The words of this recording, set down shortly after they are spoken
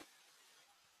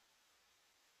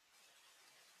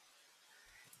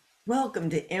Welcome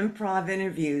to Improv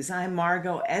Interviews. I'm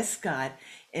Margot Escott,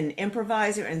 an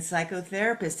improviser and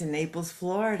psychotherapist in Naples,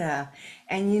 Florida.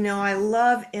 And I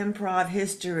love improv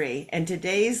history. And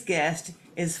today's guest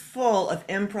is full of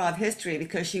improv history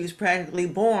because she was practically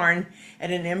born at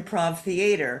an improv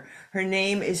theater. Her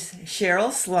name is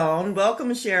Cheryl Sloan.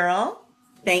 Welcome, Cheryl.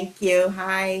 Thank you.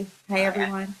 Hi. Hi,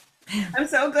 everyone. I'm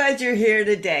so glad you're here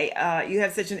today. You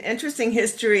have such an interesting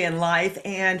history in life,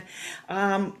 and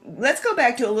let's go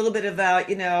back to a little bit about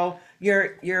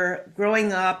your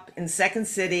growing up in Second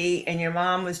City, and your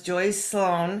mom was Joyce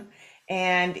Sloan,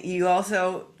 and you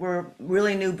also were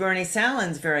really knew Bernie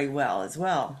Salins very well as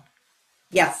well.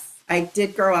 Yes, I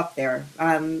did grow up there.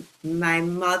 My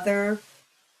mother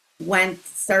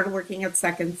started working at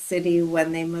Second City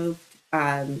when they moved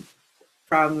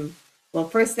from, well,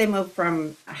 first they moved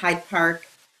from Hyde Park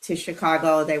to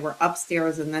Chicago. They were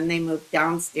upstairs and then they moved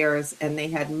downstairs and they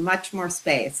had much more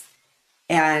space.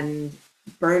 And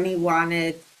Bernie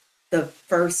wanted the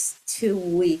first 2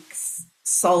 weeks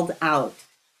sold out.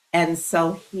 And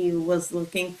so he was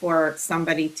looking for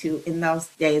somebody to, in those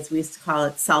days, we used to call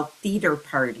it sell theater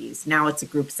parties. Now it's a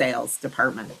group sales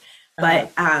department. Uh-huh.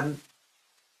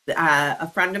 But a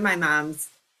friend of my mom's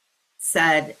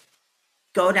said,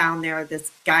 go down there. This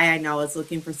guy I know is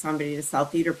looking for somebody to sell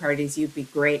theater parties. You'd be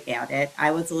great at it.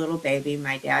 I was a little baby.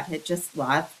 My dad had just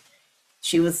left.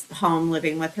 She was home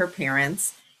living with her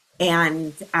parents.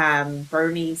 And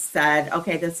Bernie said,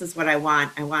 okay, this is what I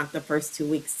want. I want the first 2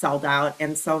 weeks sold out.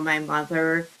 And so my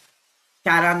mother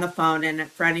got on the phone, and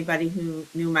for anybody who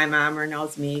knew my mom or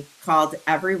knows me, called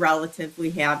every relative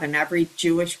we have and every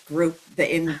Jewish group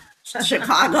in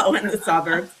Chicago and the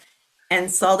suburbs, and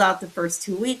sold out the first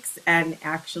 2 weeks, and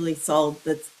actually sold.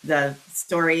 The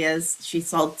story is she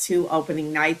sold two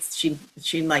opening nights.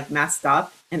 She like messed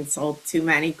up and sold too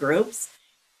many groups,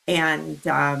 and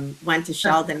went to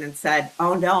Sheldon and said,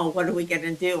 oh no, what are we going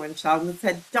to do? And Sheldon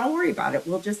said, don't worry about it.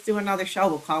 We'll just do another show.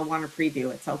 We'll call one a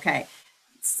preview. It's okay.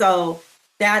 So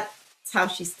that's how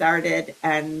she started.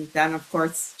 And then, of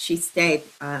course, she stayed.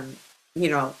 You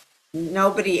know,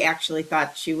 Nobody actually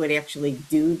thought she would actually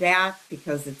do that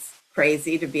because it's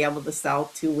crazy to be able to sell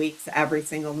 2 weeks every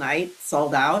single night,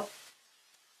 sold out.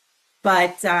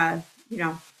 But,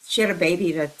 she had a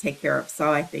baby to take care of.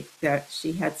 So I think that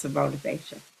she had some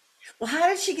motivation. Well, how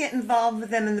did she get involved with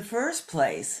them in the first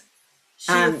place?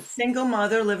 She was a Um, single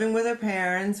mother living with her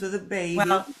parents with a baby.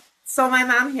 well, so my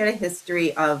mom had a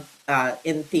history of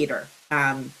in theater.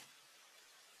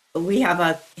 We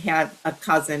had a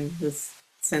cousin who's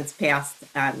since passed,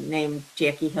 named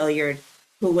Jackie Hilliard,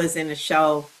 who was in a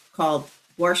show called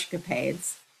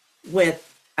Borshcapades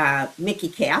with Mickey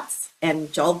Katz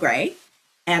and Joel Grey.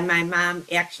 And my mom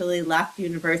actually left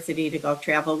university to go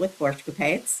travel with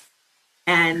Borshcapades,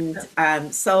 and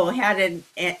so had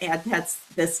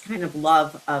this kind of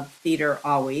love of theater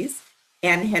always,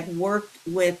 and had worked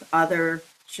with other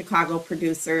Chicago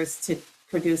producers to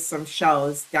produce some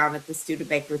shows down at the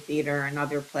Studebaker Theater and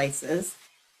other places.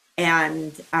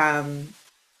 And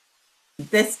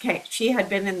she had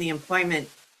been in the employment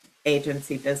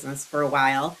agency business for a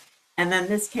while. And then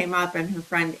this came up, and her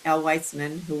friend Elle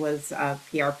Weissman, who was a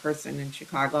PR person in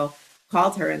Chicago,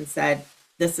 called her and said,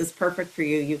 this is perfect for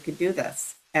you. You could do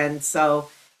this. And so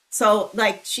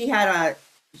like she had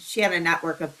a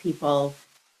network of people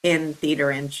in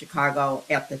theater in Chicago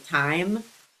at the time.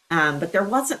 But there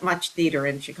wasn't much theater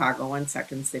in Chicago when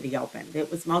Second City opened.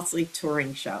 It was mostly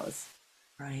touring shows.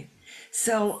 Right.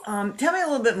 So, tell me a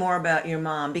little bit more about your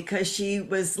mom because she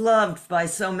was loved by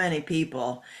so many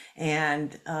people,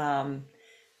 and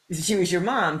she was your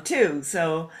mom too.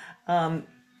 So, um,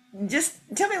 just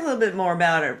tell me a little bit more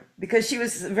about her because she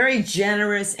was very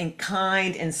generous and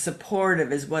kind and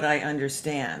supportive, is what I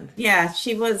understand. Yeah,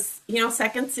 she was,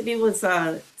 Second City was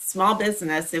a small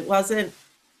business. It wasn't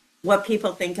what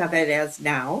people think of it as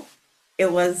now.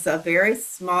 It was a very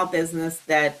small business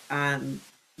that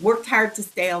worked hard to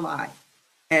stay alive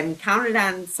and counted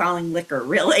on selling liquor,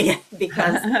 really,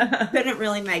 because couldn't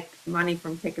really make money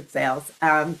from ticket sales.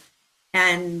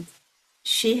 And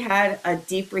she had a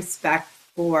deep respect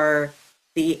for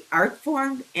the art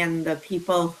form and the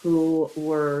people who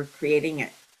were creating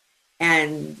it.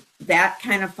 And that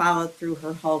kind of followed through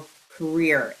her whole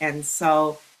career. And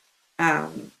so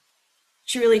um,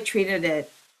 she really treated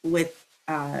it with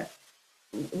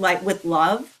with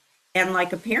love and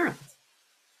like a parent.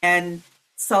 And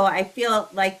so I feel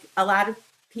like a lot of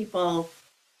people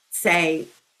say,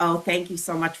 oh, thank you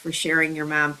so much for sharing your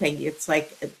mom. Thank you. It's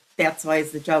like, that's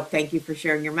always the joke. Thank you for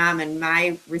sharing your mom. And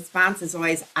my response is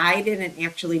always, I didn't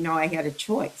actually know I had a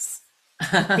choice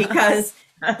because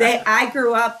I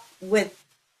grew up with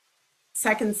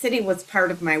Second City was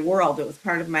part of my world. It was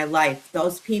part of my life.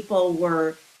 Those people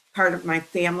were part of my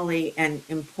family and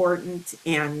important.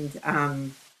 And,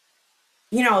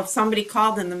 if somebody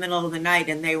called in the middle of the night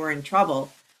and they were in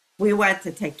trouble, we went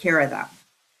to take care of them.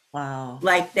 Wow.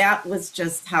 Like that was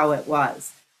just how it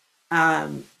was.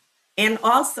 And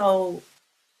also,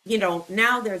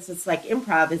 now there's this like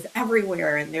improv is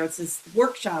everywhere and there's this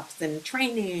workshops and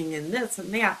training and this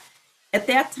and that. At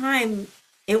that time,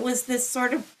 it was this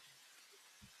sort of,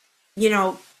 you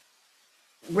know,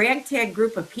 ragtag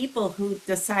group of people who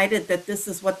decided that this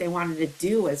is what they wanted to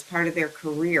do as part of their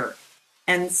career.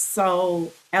 And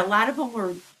so a lot of them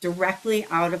were directly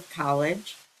out of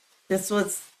college.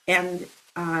 And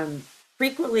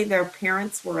frequently their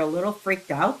parents were a little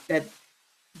freaked out that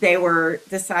they were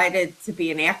decided to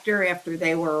be an actor after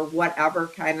they were whatever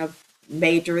kind of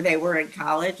major they were in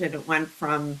college. And it went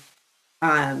from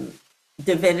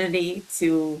divinity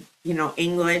to,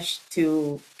 English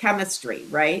to chemistry,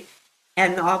 right?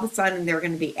 And all of a sudden they're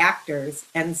going to be actors.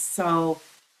 And so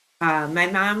my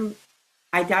mom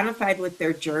identified with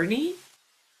their journey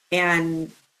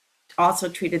and also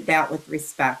treated that with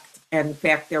respect. And in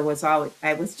fact, I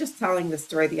was just telling the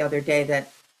story the other day that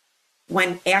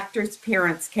when actors'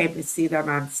 parents came to see them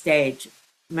on stage,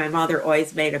 my mother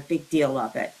always made a big deal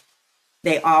of it.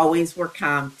 They always were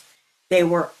comped.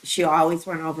 She always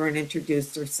went over and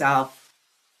introduced herself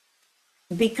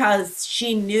because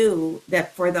she knew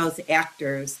that for those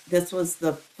actors, this was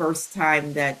the first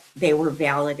time that they were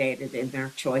validated in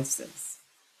their choices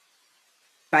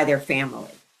by their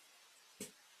family.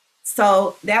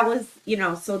 So that was,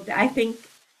 so I think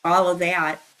all of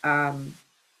that,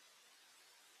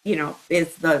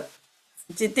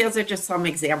 those are just some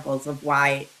examples of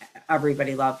why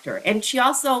everybody loved her. And she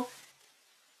was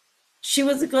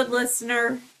a good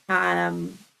listener.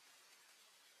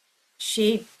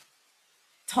 She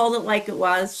told it like it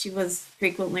was. She was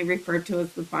frequently referred to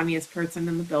as the funniest person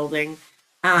in the building.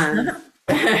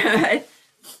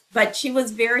 But she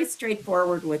was very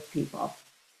straightforward with people.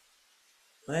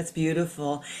 That's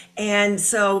beautiful. And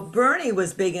so Bernie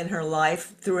was big in her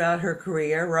life throughout her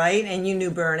career, right? And you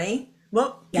knew Bernie.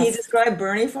 Well, can you Yes. describe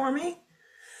Bernie for me?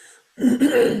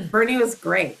 Bernie was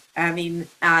great. I mean,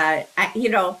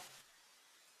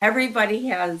 everybody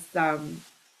has,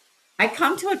 I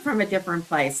come to it from a different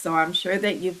place. So I'm sure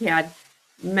that you've had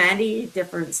many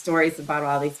different stories about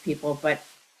all these people, but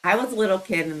I was a little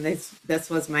kid and this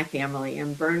was my family.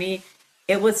 And Bernie,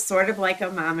 it was sort of like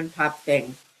a mom and pop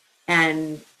thing.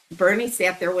 And Bernie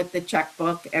sat there with the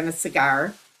checkbook and a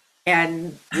cigar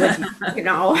and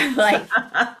would, like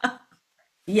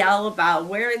yell about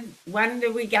when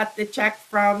did we get the check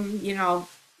from,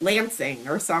 Lansing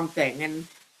or something, and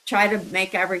try to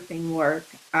make everything work.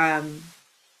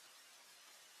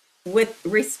 With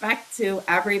respect to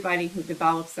everybody who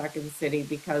developed Second City,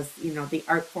 because, the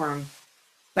art form,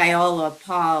 Viola,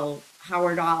 Paul,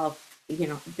 Howard Alf,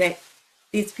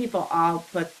 these people all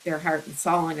put their heart and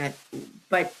soul in it.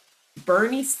 But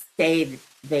Bernie stayed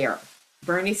there.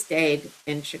 Bernie stayed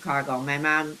in Chicago. My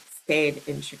mom stayed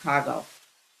in Chicago.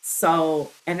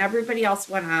 So, and everybody else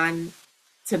went on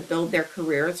to build their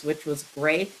careers, which was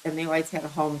great. And they always had a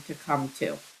home to come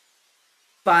to.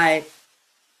 But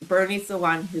Bernie's the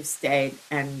one who stayed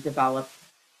and developed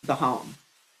the home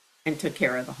and took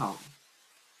care of the home.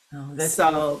 Oh, that's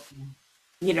So,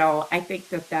 I think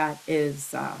that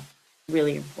is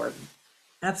really important.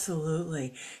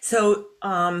 absolutely. So,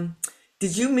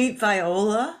 did you meet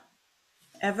Viola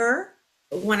ever?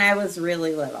 When I was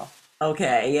really little.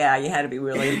 Okay, yeah, you had to be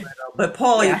really little. But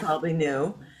Paul, you Yeah. probably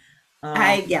knew.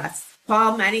 Um, Yes,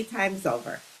 Paul many times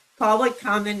over. Paul would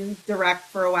come and direct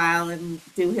for a while and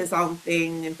do his own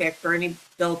thing. In fact, Bernie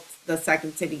built the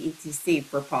Second City ETC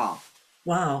for Paul.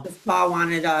 wow. Because Paul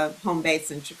wanted a home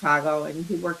base in Chicago and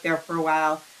he worked there for a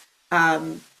while.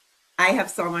 Um, I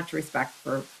have so much respect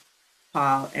for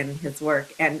Paul and his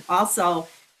work. And also,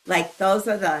 like, those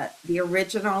are the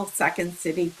original Second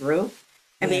City group.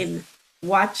 I Yes. mean,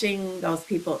 watching those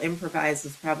people improvise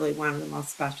was probably one of the most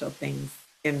special things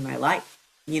in my life,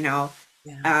 you know.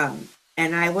 Yeah.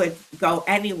 And I would go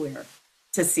anywhere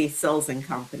to see Sills and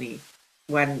Company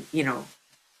when,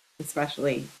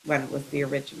 especially when it was the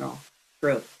original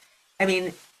group. I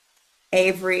mean,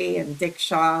 Avery and Dick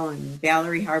Shaw and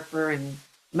Valerie Harper and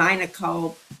Mina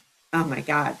Cope. Oh my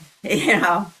God.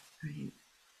 Right.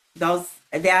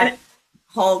 That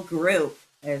whole group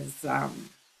is, And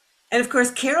of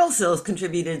course, Carol Sills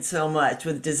contributed so much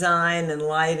with design and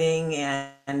lighting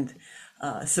and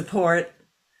support.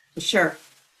 sure.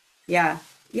 Yeah.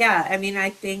 Yeah. I mean, I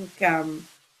think,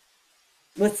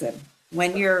 listen,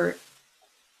 when you're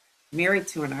married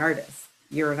to an artist,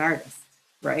 you're an artist.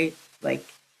 right? Like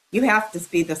you have to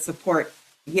be the support.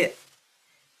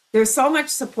 There's so much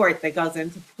support that goes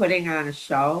into putting on a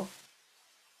show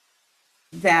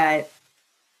that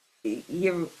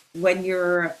you when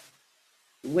you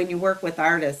work with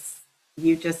artists,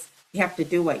 you just have to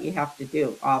do what you have to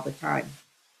do all the time.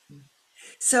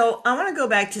 So I want to go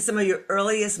back to some of your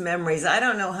earliest memories. I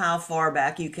don't know how far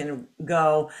back you can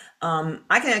go.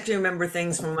 I can actually remember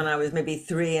things from when I was maybe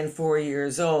 3 and 4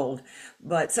 years old,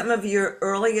 but some of your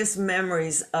earliest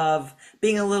memories of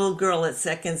being a little girl at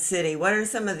Second City, what are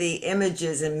some of the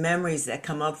images and memories that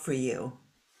come up for you?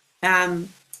 Um,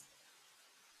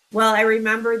 well, I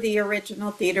remember the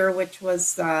original theater, which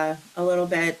was a little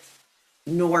bit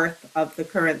north of the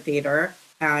current theater,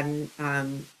 and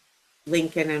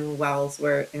Lincoln and Wells,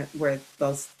 where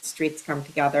those streets come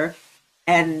together.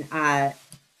 And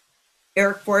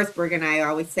Eric Forsberg and I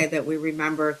always say that we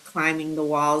remember climbing the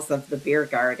walls of the beer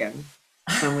garden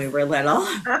when we were little.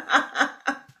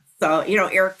 So,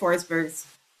 Eric Forsberg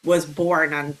was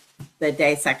born on the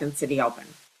day Second City opened.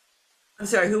 I'm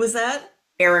sorry, who was that?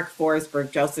 Eric Forsberg,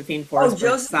 Josephine Oh, Forsberg's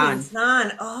Josephine's son.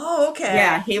 son. Oh, okay.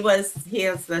 Yeah, he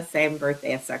has the same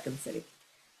birthday as Second City.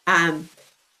 Um,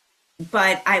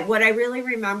 but what I really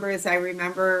remember is I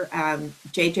remember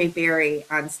J.J. Berry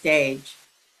on stage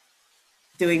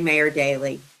doing Mayor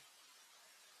Daley.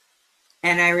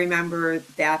 And I remember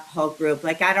that whole group.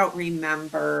 Like, I don't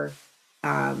remember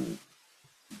um,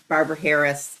 Barbara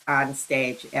Harris on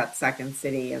stage at Second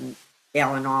City and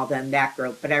Alan Alda, that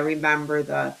group, but I remember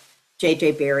the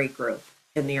J.J. Berry group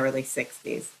in the early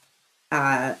 60s.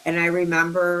 And I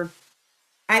remember,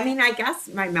 I mean, I guess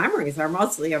my memories are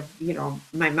mostly of,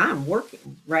 my mom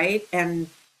working, right? And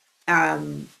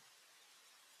um,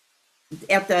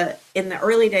 in the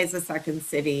early days of Second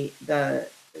City,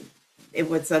 it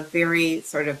was a very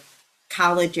sort of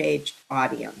college aged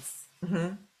audience, Hmm.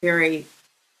 very,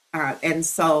 and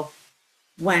so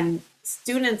when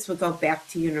students would go back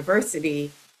to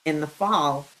university in the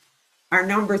fall, our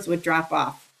numbers would drop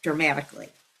off dramatically.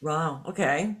 Wow.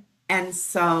 Okay. And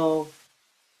so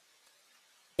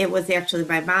it was actually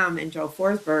my mom and Joe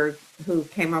Forsberg who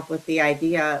came up with the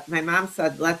idea. My mom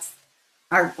said,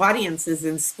 our audience is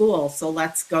in school, so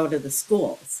let's go to the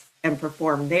schools and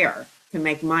perform there to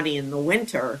make money in the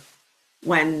winter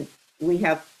when we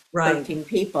have Right. 13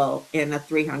 people in a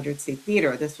 300-seat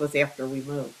theater. This was after we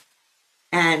moved.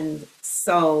 And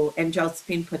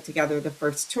Josephine put together the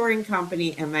first touring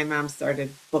company, and my mom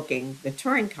started booking the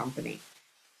touring company.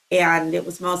 And it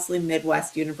was mostly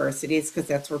Midwest universities because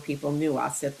that's where people knew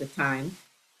us at the time.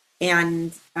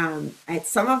 And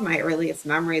some of my earliest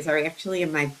memories are actually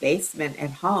in my basement at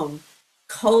home,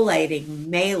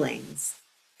 collating mailings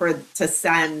to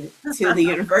send to the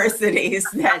universities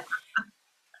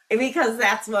because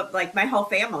that's what, like, my whole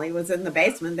family was in the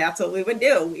basement. That's what we would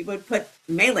do. We would put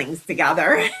mailings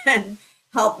together and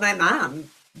help my mom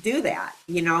do that.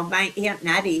 My Aunt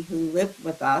Nettie, who lived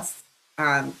with us,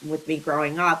 with me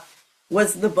growing up,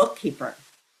 was the bookkeeper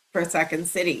for Second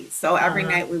City. So every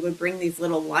night we would bring these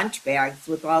little lunch bags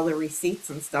with all the receipts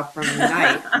and stuff from the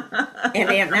night. And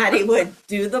Aunt Nettie would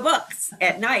do the books.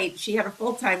 At night, she had a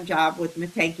full-time job with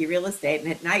Matanke Real Estate, and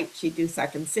at night she'd do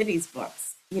Second City's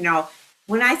books.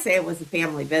 When I say it was a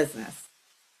family business,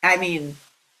 I mean,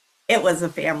 it was a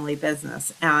family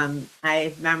business. I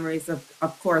have memories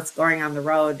of course, going on the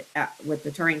road with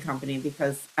the touring company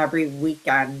because every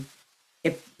weekend,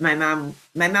 if my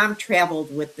mom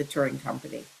traveled with the touring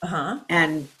company,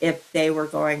 and if they were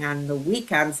going on the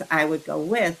weekends, I would go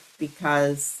with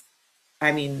because,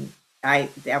 I mean, I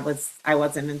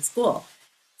wasn't in school,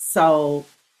 so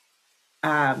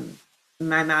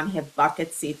my mom had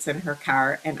bucket seats in her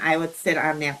car, and I would sit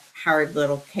on that hard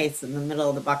little case in the middle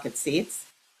of the bucket seats,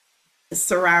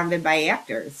 surrounded by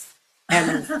actors.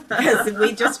 And because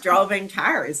we just drove in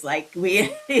cars, like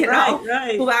Right.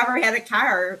 whoever had a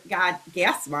car got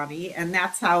gas money, and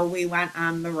that's how we went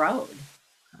on the road.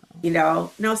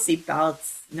 No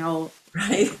seatbelts, no.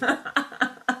 Right.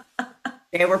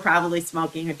 They were probably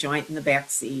smoking a joint in the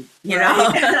back seat.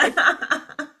 Right.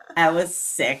 I was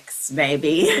 6,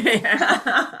 maybe.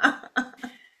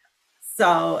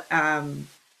 So,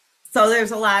 so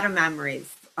there's a lot of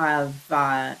memories of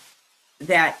that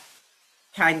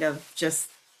kind of just,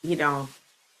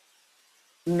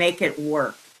 make it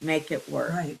work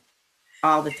Right.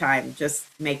 all the time, just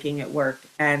making it work.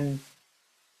 And,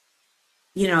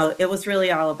 it was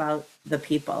really all about the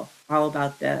people, all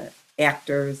about the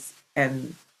actors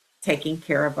and taking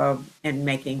care of them and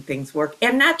making things work.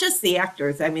 And not just the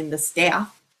actors, I mean, the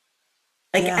staff,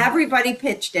 like Yeah. everybody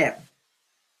pitched in,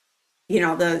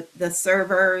 the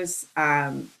servers,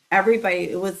 everybody,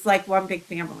 it was like one big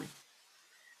family.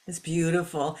 It's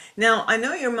beautiful. Now, I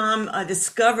know your mom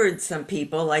discovered some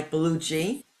people like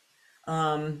Belushi.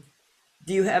 Um,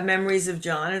 do you have memories of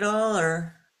John at all,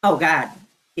 or? Oh God.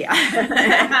 Yeah.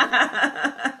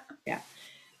 Yeah.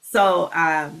 So,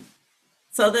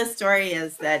 so the story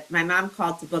is that my mom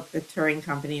called to book the touring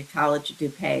company at College at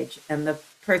DuPage, and the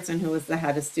person who was the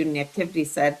head of student activity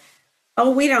said, "Oh,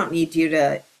 we don't need you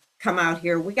to come out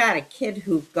here. We got a kid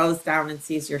who goes down and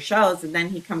sees your shows, and then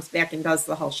he comes back and does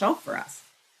the whole show for us."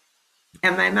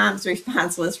 And my mom's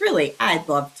response was, "Really, I'd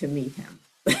love to meet him."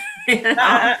 you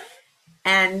know?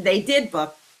 And they did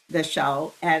book the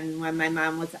show. And when my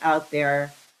mom was out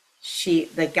there,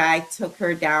 the guy took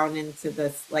her down into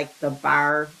this, like the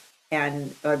bar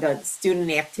and or the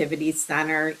student activity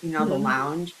center, the Mhm.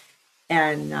 lounge,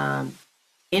 and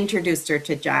introduced her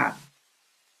to John.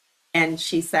 And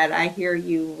she said, "I hear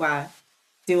you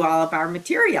do all of our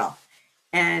material."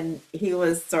 And he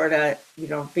was sort of,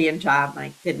 being John,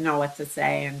 like didn't know what to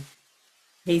say. And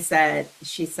she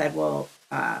said, "Well,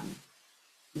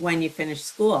 when you finish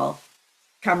school,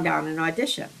 come down and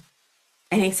audition."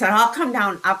 And he said, I'll come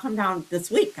down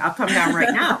this week. I'll come down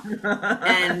right now.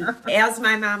 And as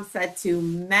my mom said to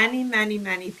many, many,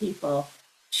 many people,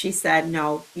 she said,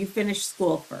 "No, you finish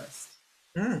school first."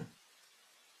 Mm.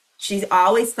 She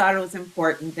always thought it was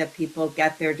important that people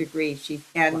get their degree.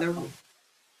 Wow.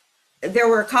 There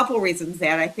were a couple reasons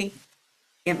that I think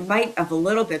it might have a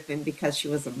little bit been because she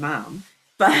was a mom,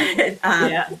 but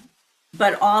Yeah.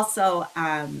 but also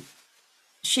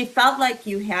she felt like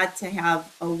you had to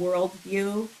have a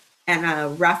worldview and a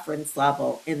reference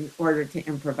level in order to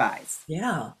improvise.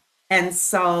 Yeah. And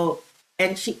so,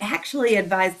 and she actually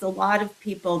advised a lot of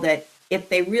people that if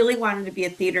they really wanted to be a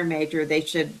theater major, they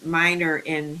should minor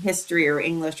in history or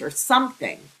English or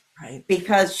something, Right.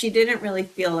 because she didn't really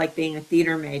feel like being a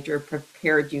theater major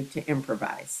prepared you to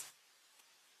improvise.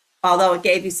 Although it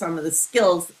gave you some of the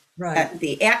skills, Right.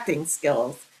 the acting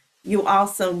skills, you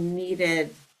also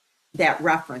needed that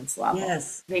reference level,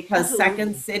 Yes. because Second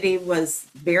Absolutely. City was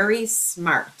very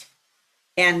smart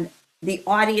and the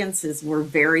audiences were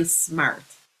very smart,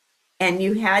 and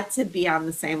you had to be on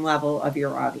the same level of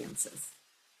your audiences.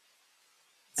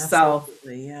 So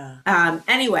Absolutely. Yeah.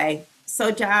 anyway,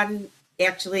 so John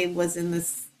actually was in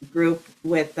this group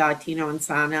with Tino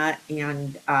Insana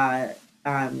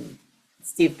and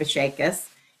Steve Bashakis,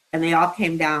 and they all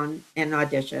came down and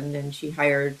auditioned, and she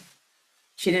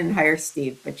didn't hire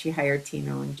Steve, but she hired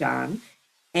Tino and John.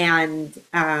 And,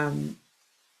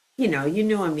 you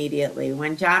knew immediately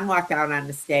when John walked out on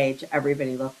the stage,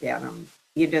 everybody looked at him.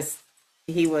 You just,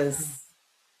 he was,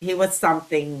 he was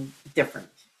something different,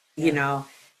 you Yeah. know,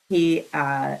 he,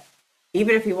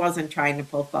 even if he wasn't trying to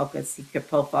pull focus, he could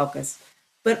pull focus,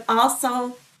 but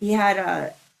also he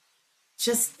had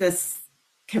just this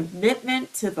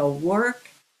commitment to the work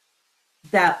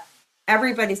that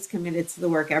everybody's committed to the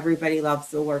work. Everybody loves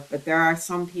the work, but there are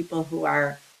some people who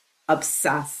are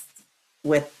obsessed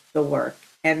with the work.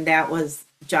 And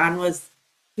John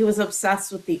he was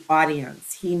obsessed with the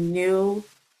audience. He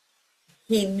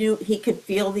could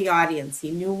feel the audience.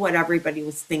 He knew what everybody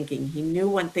was thinking. He knew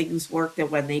when things worked and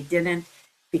when they didn't,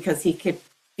 because he could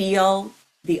feel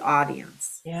the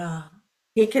audience. Yeah.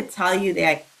 He could tell you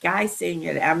that guy sitting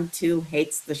at M2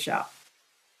 hates the show.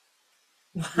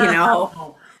 You know,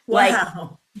 Wow. like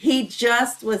Wow. he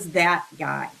just was that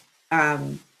guy.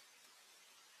 Um,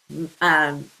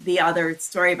 the other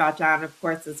story about John, of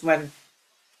course, is when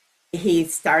he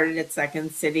started at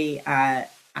Second City. I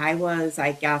was,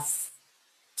 I guess,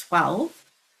 12,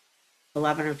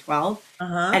 11 or 12.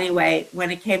 Uh-huh. Anyway,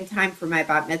 when it came time for my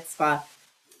bat mitzvah,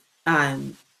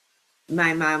 um,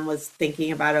 my mom was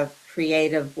thinking about a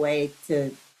creative way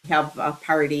to have a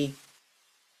party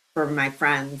for my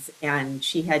friends, and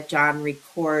she had John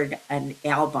record an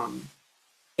album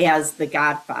as the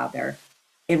Godfather,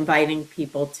 inviting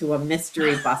people to a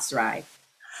mystery bus ride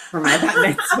for my bat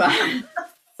mitzvah.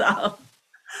 So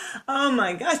Oh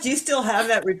my gosh. Do you still have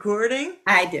that recording?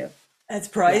 I do. That's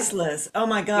Yeah. priceless. Oh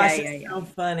my Yeah, gosh. yeah, It's yeah. so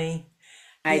funny.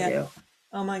 I Yeah. do.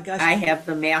 Oh my gosh. I have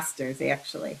the masters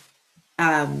actually.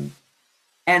 Um,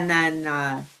 and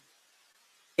then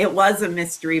it was a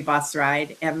mystery bus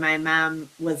ride, and my mom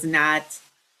was not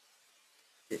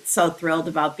so thrilled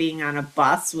about being on a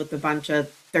bus with a bunch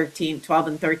of 13, 12,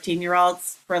 and 13-year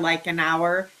olds for like an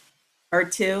hour or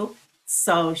two.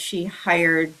 So she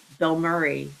hired Bill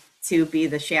Murray to be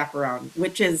the chaperone,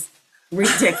 which is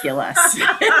ridiculous.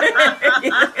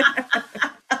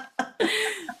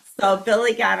 So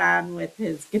Billy got on with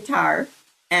his guitar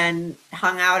and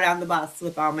hung out on the bus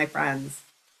with all my friends.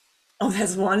 Oh,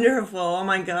 that's wonderful. Oh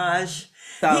my gosh.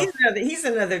 So He's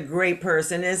another great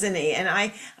person, isn't he? And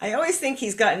I always think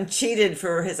he's gotten cheated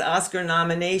for his Oscar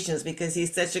nominations because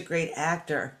he's such a great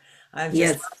actor. I've he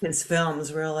just is, loved his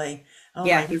films, really. Oh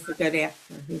yeah, my, he's a good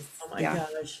actor. oh my Yeah.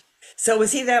 gosh. So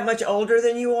was he that much older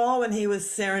than you all when he was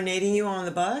serenading you on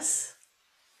the bus?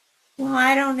 Well,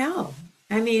 I don't know.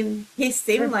 I mean, he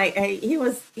seemed like he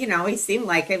was, he seemed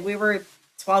like it. We were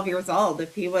 12 years old.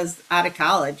 If he was out of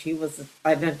college, he was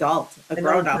an adult, a An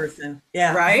grown old up, person.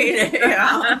 Yeah. right?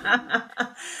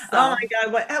 Oh So, my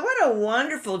God, what a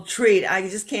wonderful treat. I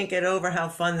just can't get over how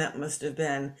fun that must have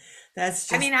been. That's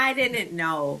I just mean, I didn't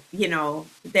know,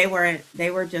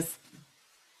 they were just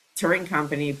touring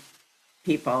company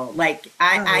people. Like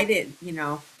I right. did,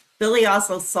 Billy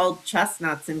also sold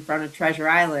chestnuts in front of Treasure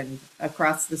Island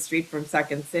across the street from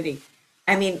Second City.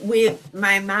 I mean,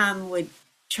 my mom would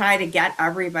try to get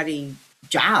everybody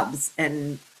jobs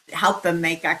and help them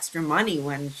make extra money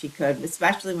when she could,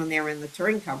 especially when they were in the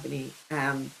touring company,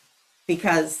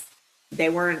 because they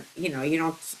weren't, you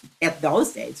don't, at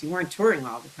those days, you weren't touring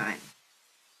all the time.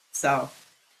 So,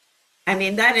 I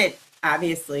mean, then it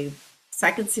obviously,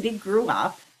 Second City grew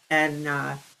up, and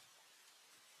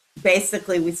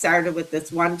basically we started with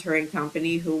this one touring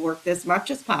company who worked as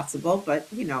much as possible, but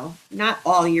not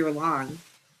all year long.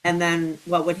 And then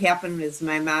what would happen is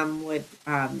my mom would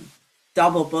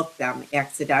double book them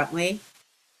accidentally,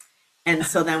 and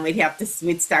so then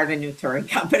we'd start a new touring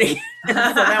company. And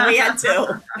so then we had two,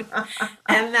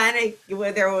 and then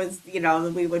where there was,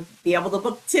 we would be able to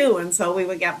book two, and so we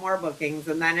would get more bookings,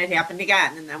 and then it happened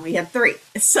again, and then we had three.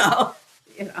 So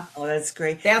Oh, that's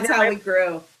great. that's Now, how we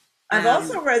grew. I've um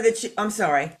also read that I'm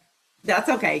sorry, that's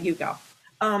okay, you go.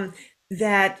 um,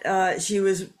 that she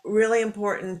was really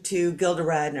important to Gilda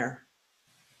Radner.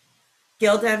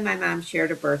 Gilda and my mom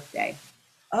shared a birthday.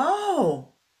 Oh,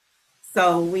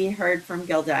 So we heard from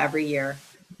Gilda every year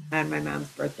on my mom's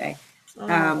birthday.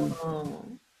 Um, oh,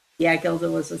 yeah,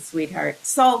 Gilda was a sweetheart.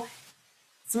 So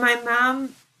my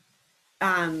mom,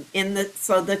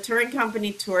 so the touring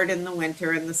company toured in the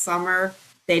winter. In the summer,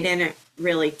 they didn't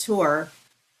really tour.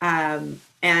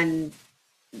 And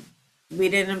we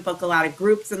didn't book a lot of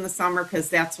groups in the summer because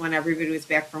that's when everybody was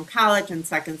back from college and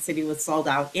Second City was sold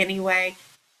out anyway.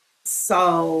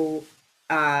 So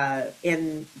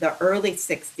in the early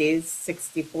 60s,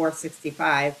 64,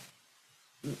 65,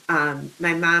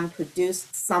 my mom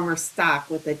produced summer stock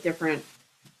with a different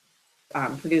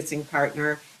producing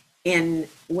partner in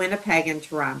Winnipeg and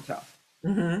Toronto.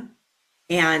 mm-hmm.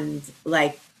 And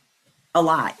like a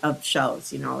lot of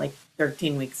shows, like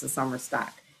 13 weeks of summer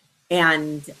stock.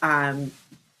 And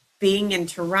being in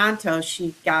Toronto,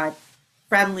 she got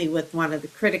friendly with one of the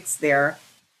critics there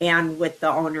and with the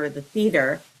owner of the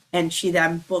theater. And she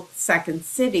then booked Second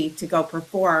City to go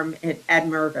perform at Ed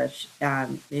Mirvish,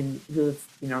 who's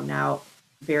now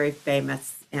very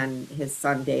famous, and his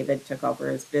son David took over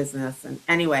his business. And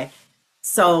anyway,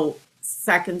 so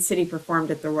Second City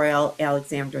performed at the Royal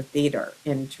Alexandra Theatre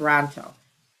in Toronto,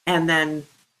 and then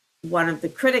one of the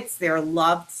critics there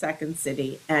loved Second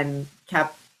City and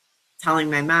kept telling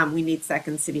my mom, "We need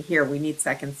Second City here. We need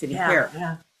Second City Yeah, here."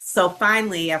 yeah. So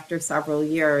finally, after several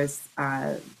years,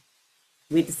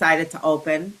 we decided to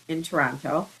open in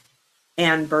Toronto,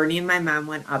 and Bernie and my mom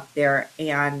went up there,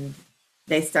 and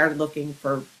they started looking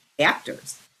for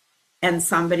actors. And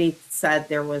somebody said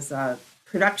there was a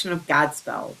production of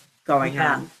Godspell going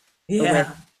Yeah, on yeah.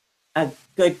 with a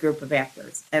good group of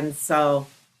actors. And so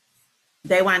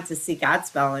they went to see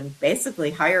Godspell and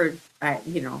basically hired,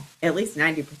 at least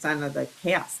 90% of the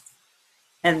cast.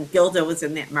 And Gilda was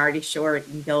in that, Marty Short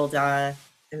and Gilda.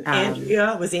 And Um,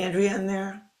 Andrea in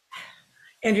there?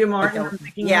 Andrea I Martin, don't, I'm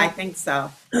thinking yeah, I of. think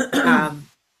so. Um,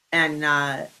 and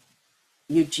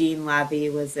Eugene Levy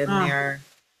was in Oh, there.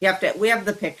 We have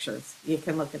the pictures. You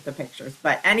can look at the pictures.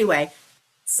 But anyway,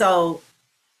 so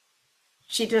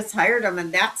she just hired them,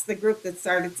 and that's the group that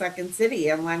started Second City.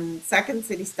 And when Second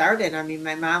City started, I mean,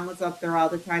 my mom was up there all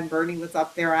the time. Bernie was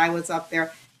up there. I was up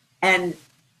there, and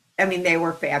I mean, they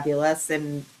were fabulous.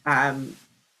 And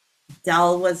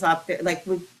Dell was up there. Like,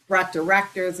 we brought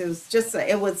directors.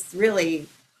 It was really.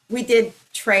 We did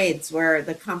trades where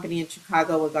the company in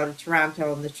Chicago would go to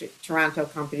Toronto, and the Toronto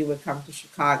company would come to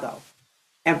Chicago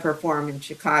and perform in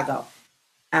Chicago.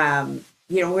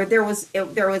 Where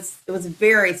it was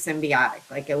very symbiotic.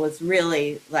 Like, it was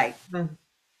really like mm,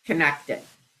 connected.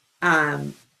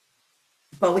 Um,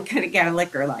 but we couldn't get a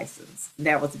liquor license.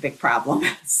 That was a big problem.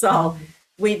 So mm.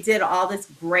 we did all this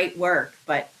great work,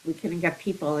 but we couldn't get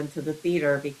people into the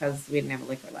theater because we didn't have a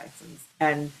liquor license.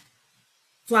 And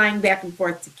flying back and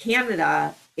forth to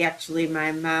Canada, actually,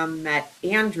 my mom met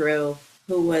Andrew,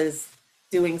 who was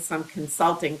doing some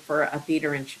consulting for a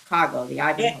theater in Chicago, the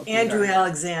Ivanhoe Andrew Theater.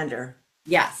 Alexander.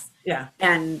 Yes. Yeah.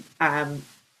 And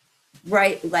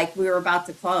right, like we were about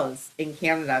to close in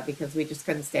Canada because we just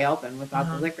couldn't stay open without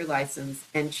the liquor license.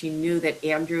 And she knew that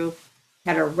Andrew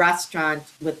had a restaurant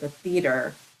with the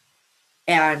theater,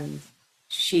 and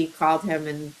she called him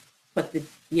and put the,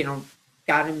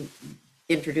 got him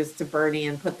introduced to Bernie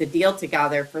and put the deal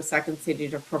together for Second City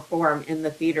to perform in the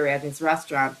theater at his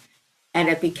restaurant. And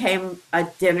it became a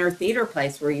dinner theater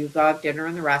place where you go have dinner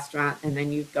in the restaurant and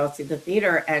then you go see the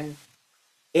theater. And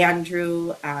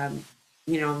Andrew,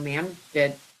 managed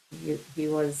it. He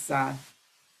was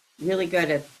really good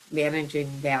at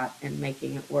managing that and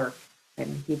making it work.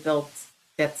 And he built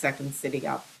that Second City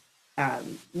up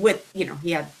with,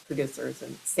 he had producers,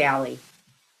 and Sally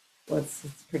was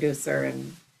his producer,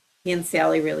 and he and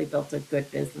Sally really built a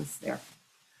good business there.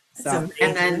 So,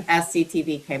 and then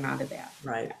SCTV came out of that.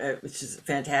 Right, which is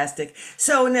fantastic.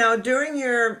 So now, during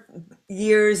your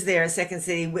years there at Second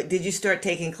City, did you start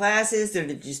taking classes, or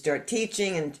did you start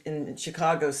teaching in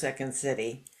Chicago Second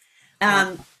City?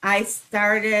 I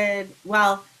started,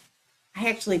 well, I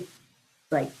actually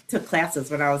took classes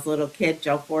when I was a little kid.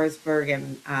 Joe Forsberg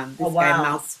and this guy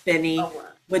Mel Spinney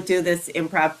would do this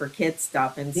improv for kids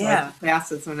stuff, and so I took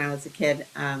classes when I was a kid.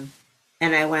 And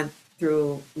I went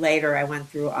through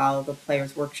all of the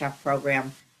Players Workshop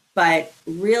program. But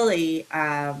really,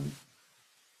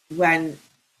 when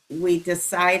we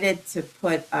decided to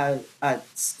put a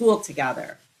school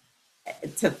together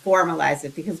to formalize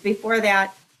it, because before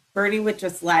that, Bernie would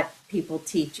just let people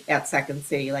teach at Second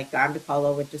City. Like Don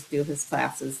DiPolo would just do his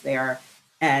classes there.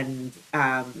 And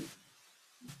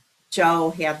Joe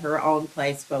had her own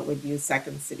place, but would use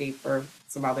Second City for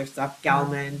some other stuff.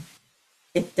 Gelman,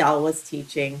 if Dell was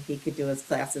teaching, he could do his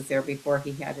classes there before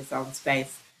he had his own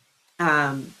space.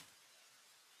 And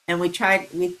we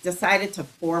decided to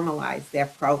formalize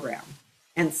that program.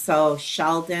 And so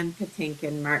Sheldon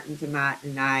Patinkin, Martin DeMott,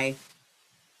 and I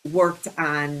worked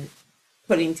on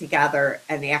putting together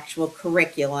an actual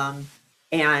curriculum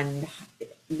and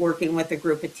working with a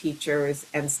group of teachers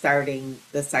and starting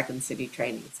the Second City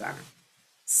Training Center.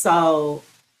 So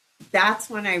that's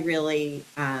when I really,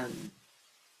 I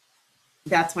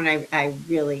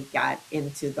really got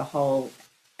into the whole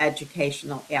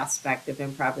educational aspect of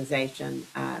improvisation.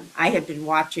 I had been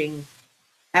watching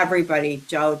everybody,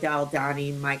 Joe, Del,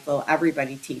 Donnie, Michael,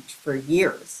 everybody teach for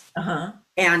years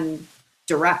and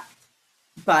direct.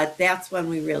 But that's when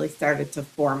we really started to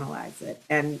formalize it.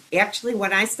 And actually,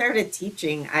 when I started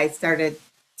teaching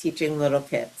little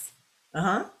kids.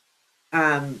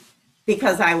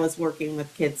 Because I was working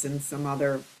with kids in some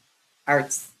other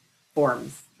art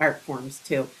forms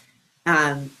too.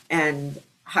 And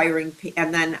hiring,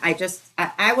 and then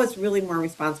I was really more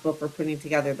responsible for putting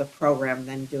together the program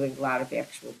than doing a lot of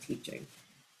actual teaching.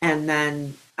 And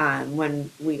then when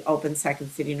we opened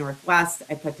Second City Northwest,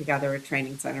 I put together a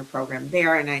training center program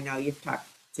there. And I know you've talked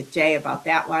to Jay about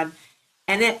that one.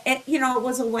 And it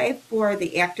was a way for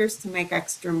the actors to make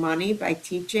extra money by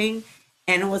teaching.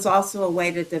 And it was also a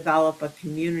way to develop a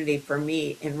community for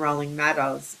me in Rolling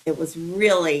Meadows. It was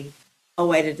really a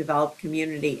way to develop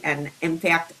community. And in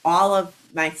fact, all of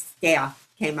my staff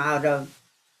came out of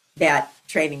that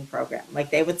training program.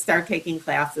 Like they would start taking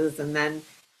classes, and then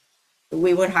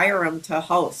we would hire them to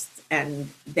host, and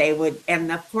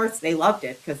and of course they loved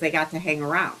it because they got to hang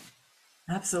around.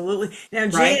 Absolutely. Now,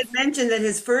 Jay had mentioned that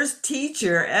his first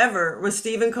teacher ever was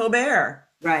Stephen Colbert.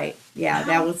 Right. Yeah,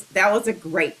 that was a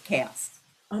great cast.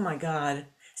 Oh my God.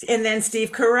 And then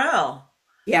Steve Carell.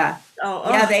 Yeah.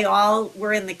 Yeah, they all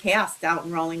were in the cast out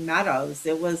in Rolling Meadows.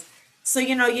 It was, so,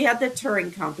 you had the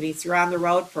touring companies, you're on the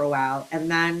road for a while,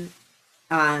 and then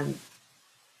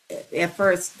at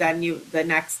first, then the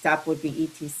next step would be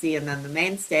ETC and then the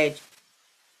main stage.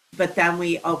 But then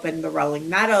we opened the Rolling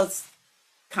Meadows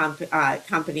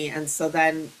company, and so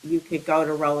then you could go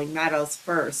to Rolling Meadows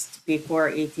first before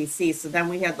ETC. So then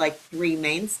we had like 3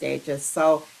 main stages.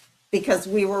 So because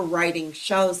we were writing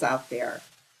shows out there.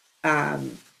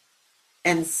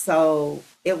 And so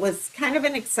it was kind of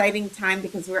an exciting time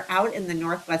because we're out in the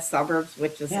northwest suburbs,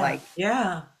 which is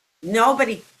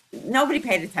nobody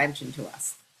paid attention to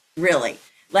us, really.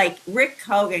 Like Rick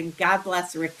Cogan, God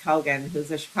bless Rick Cogan,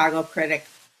 who's a Chicago critic,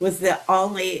 was the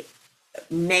only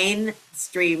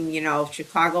mainstream,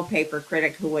 Chicago paper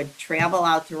critic who would travel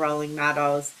out to Rolling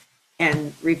Meadows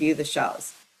and review the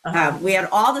shows. We had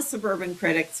all the suburban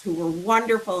critics who were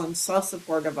wonderful and so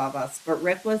supportive of us, but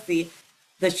Rick was the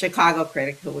Chicago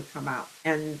critic who would come out.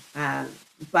 And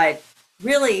but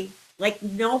really, like,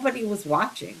 nobody was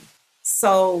watching.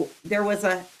 So there was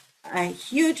a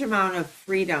huge amount of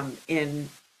freedom in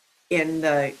in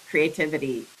the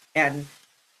creativity. And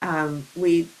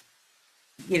we,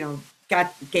 you know,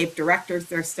 gave directors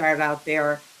their start out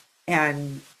there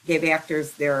and gave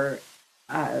actors their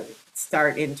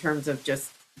start in terms of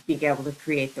just being able to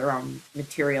create their own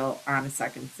material on a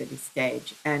Second City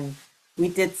stage. And we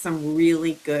did some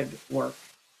really good work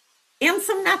and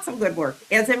some not so good work,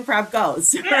 as improv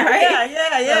goes, Yeah, right? yeah,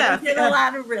 yeah, So yeah. we did a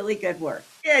lot of really good work.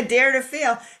 Yeah, dare to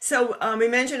fail. So we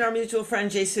mentioned our mutual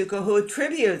friend Jay Suko, who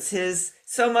attributes his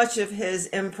so much of his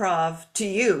improv to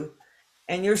you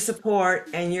and your support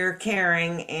and your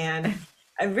caring, and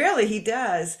really he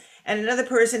does. And another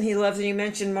person he loves, and you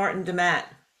mentioned Martin DeMatt.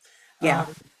 Yeah,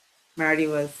 Marty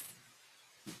was,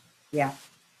 yeah,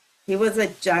 he was a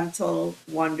gentle,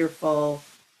 wonderful,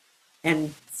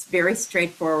 and very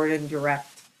straightforward and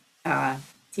direct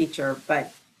teacher.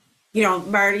 But, you know,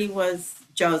 Marty was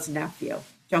Joe's nephew,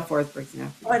 Joe Forsberg's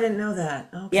nephew. Oh, I didn't know that.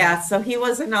 Okay. Yeah, so he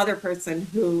was another person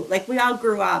who, like, we all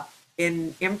grew up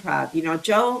in improv. You know,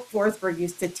 Joe Forsberg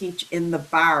used to teach in the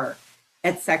bar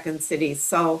at Second City.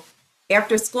 So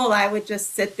after school, I would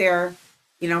just sit there,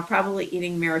 you know, probably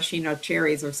eating maraschino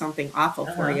cherries or something awful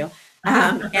for you,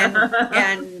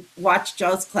 and watch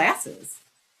Joe's classes.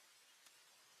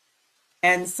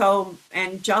 And so,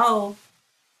 and Joe,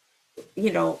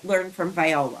 you know, learned from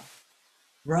Viola.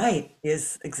 Right.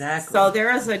 Yes, exactly. So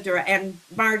there is a direct, and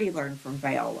Marty learned from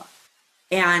Viola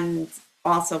and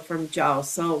also from Joe.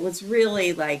 So it was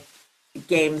really like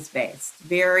games based,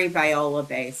 very Viola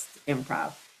based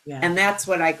improv. Yeah. And that's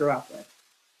what I grew up with.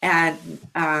 And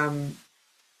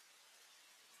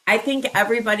I think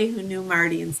everybody who knew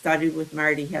Marty and studied with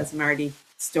Marty has Marty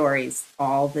stories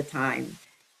all the time.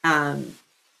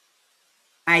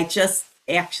 I just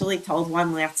actually told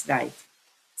one last night.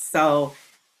 So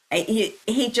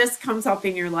he just comes up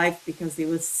in your life because he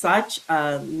was such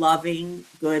a loving,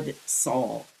 good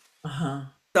soul. Uh-huh.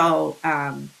 So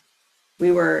I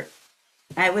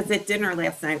was at dinner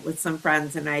last night with some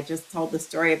friends, and I just told the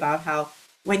story about how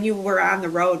when you were on the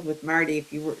road with Marty,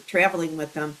 if you were traveling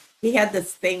with him, he had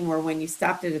this thing where when you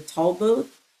stopped at a toll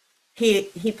booth,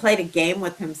 he played a game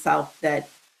with himself that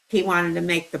he wanted to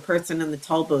make the person in the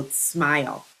toll booth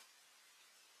smile.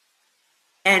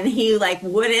 And he like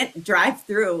wouldn't drive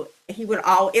through. It would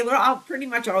all pretty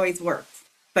much always work.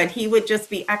 But he would just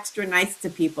be extra nice to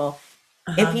people.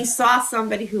 Uh-huh. If he saw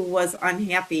somebody who was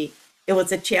unhappy, it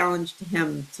was a challenge to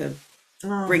him to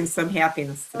bring some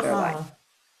happiness to their life.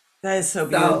 That is so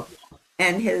beautiful.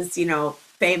 And his, you know,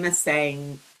 famous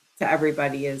saying to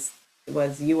everybody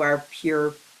was, "You are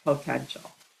pure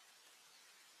potential."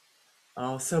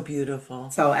 Oh, so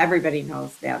beautiful. So everybody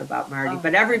knows that about Marty,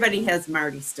 but everybody has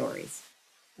Marty stories.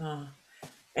 Oh.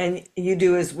 And you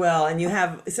do as well. And you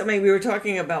have somebody, we were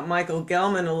talking about Michael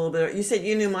Gelman a little bit. You said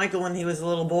you knew Michael when he was a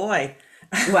little boy.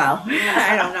 Well,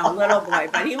 I don't know, little boy,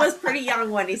 but he was pretty young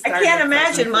when he started. I can't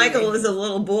imagine Michael was a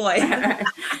little boy.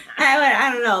 I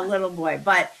don't know, little boy,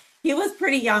 but he was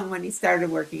pretty young when he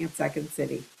started working at Second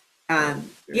City.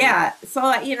 Yeah,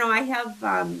 so, you know, I have,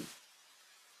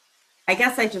 I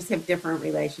guess I just have different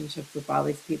relationships with all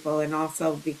these people, and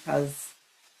also because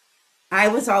I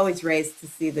was always raised to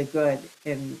see the good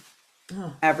in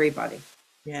everybody.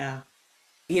 Yeah.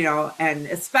 You know, and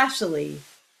especially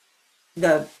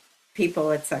the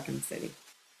people at Second City.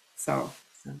 So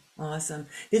Awesome.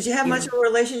 Did you have much of a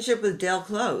relationship with Del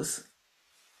Close?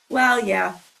 Well,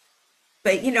 yeah.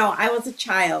 But, you know, I was a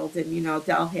child, and, you know,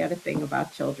 Del had a thing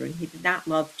about children. He did not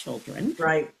love children.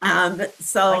 Right.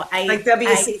 So like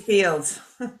W.C. Fields.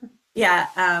 Yeah.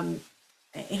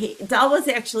 Del was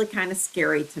actually kind of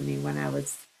scary to me when I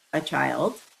was a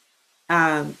child,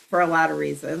 for a lot of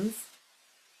reasons.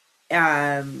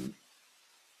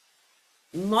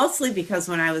 Mostly because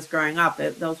when I was growing up,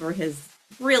 those were his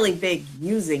really big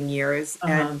using years,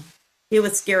 and he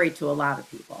was scary to a lot of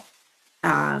people.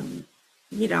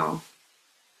 You know,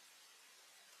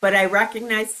 but I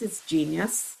recognized his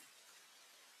genius.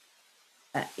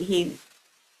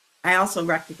 I also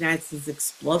recognized his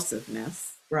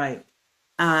explosiveness. Right.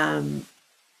 But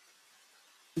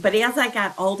as I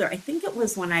got older, I think it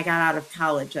was when I got out of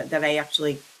college that I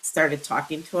actually started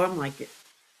talking to him, like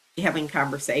having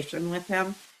conversation with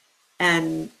him,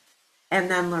 and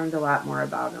then learned a lot more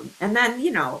about him. And then,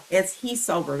 you know, as he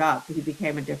sobered up, he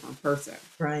became a different person.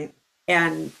 Right.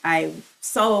 And I'm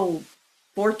so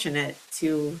fortunate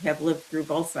to have lived through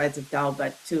both sides of Del,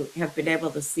 but to have been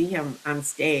able to see him on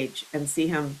stage and see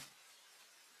him,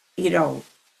 you know,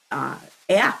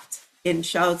 act in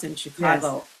shows in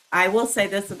Chicago. Yes. I will say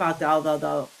this about Del,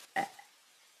 though,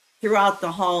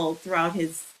 throughout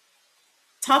his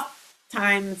tough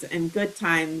times and good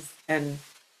times, and,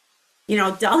 you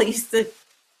know, Del used to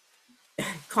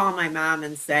call my mom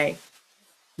and say,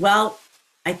 well,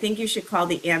 I think you should call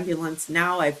the ambulance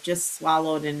now. I've just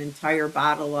swallowed an entire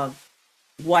bottle of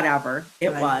whatever it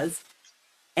Right. was.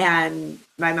 And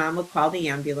my mom would call the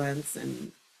ambulance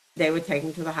and they would take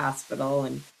him to the hospital.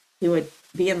 And he would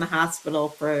be in the hospital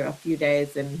for a few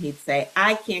days and he'd say,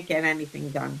 I can't get anything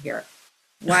done here.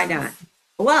 Why not?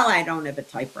 Well, I don't have a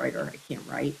typewriter. I can't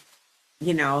write,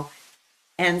 you know.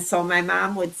 And so my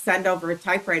mom would send over a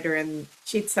typewriter and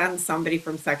she'd send somebody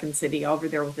from Second City over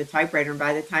there with a typewriter. And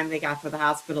by the time they got to the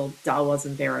hospital, Del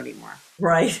wasn't there anymore.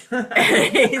 Right.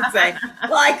 He'd say,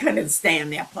 well, I couldn't stay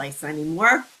in that place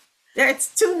anymore.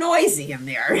 It's too noisy in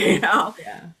there, you know?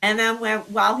 Yeah. And then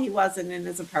while he wasn't in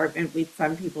his apartment, we'd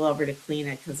send people over to clean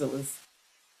it because it was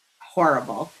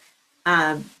horrible.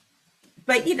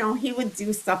 But, you know, he would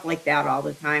do stuff like that all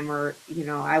the time. Or, you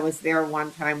know, I was there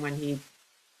one time when he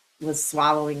was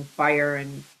swallowing fire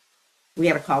and we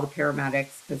had to call the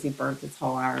paramedics because he burnt his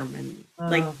whole arm. And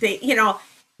like, they, you know,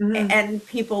 and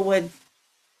people would,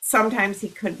 sometimes he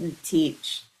couldn't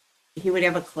teach. He would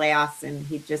have a class and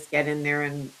he'd just get in there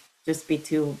and just be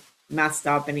too messed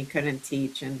up and he couldn't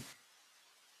teach. And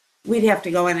we'd have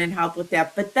to go in and help with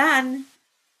that. But then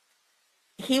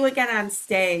he would get on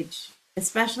stage,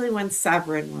 especially when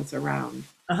Severin was around.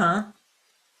 Uh-huh.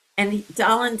 And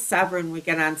Del and Severin would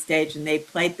get on stage and they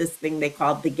played this thing they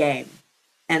called the game.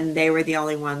 And they were the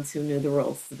only ones who knew the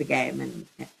rules to the game.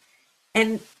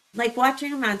 And like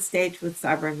watching him on stage with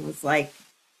Severin was like,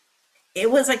 it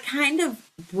was a kind of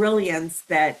brilliance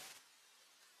that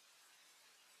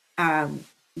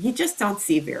you just don't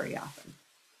see very often,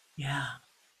 Yeah.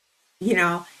 you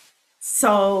know?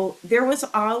 So there was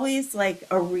always like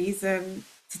a reason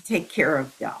to take care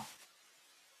of Del,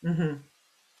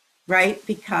 right?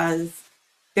 Because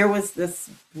there was this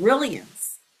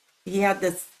brilliance. He had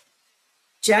this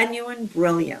genuine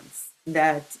brilliance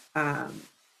that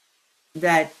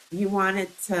that you wanted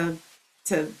to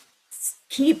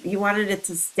keep, you wanted it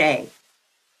to stay.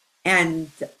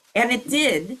 And it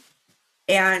did.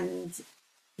 And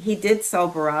he did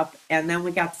sober up, and then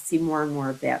we got to see more and more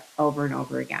of that over and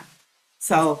over again.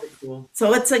 So Cool.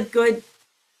 so it's a good,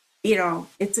 you know,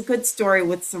 it's a good story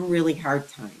with some really hard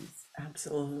times,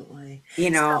 Absolutely. you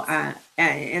know,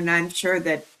 and I'm sure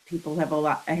that people have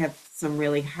I have some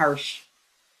really harsh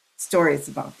stories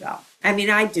about Del. I mean,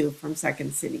 I do from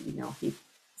Second City, you know, he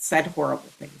said horrible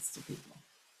things to people,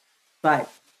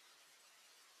 but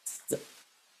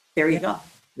there you go.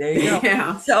 There you go.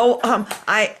 Yeah. So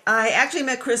I actually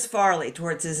met Chris Farley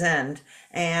towards his end,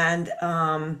 and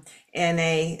in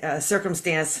a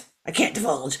circumstance I can't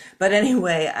divulge, but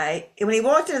anyway, when he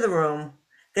walked into the room,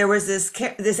 there was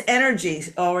this energy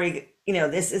already. You know,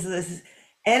 this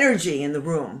energy in the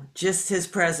room. Just his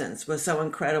presence was so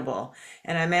incredible,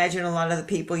 and I imagine a lot of the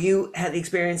people you had the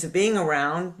experience of being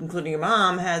around, including your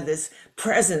mom, had this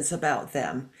presence about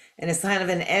them. And it's kind of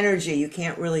an energy you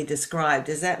can't really describe.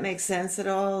 Does that make sense at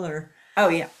all? Or Oh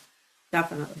yeah,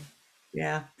 definitely.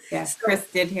 yeah, Yeah, Chris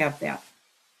did have that.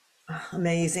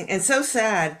 amazing and so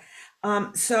sad.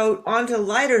 So on to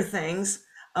lighter things,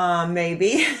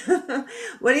 maybe.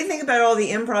 What do you think about all the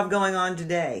improv going on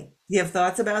today? Do you have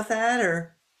thoughts about that,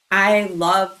 or? I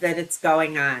love that it's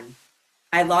going on.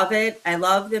 I love it. I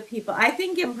love the people. I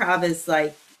think improv is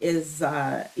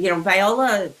you know,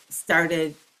 Viola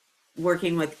started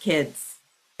working with kids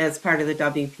as part of the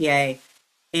WPA,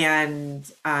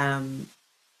 and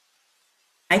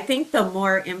I think the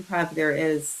more improv there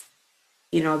is,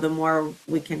 you know, the more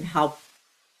we can help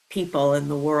people in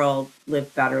the world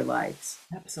live better lives.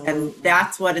 Absolutely. And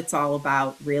that's what it's all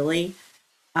about, really.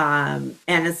 And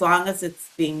as long as it's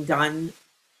being done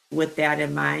with that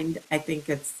in mind, I think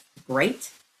it's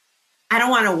great. I don't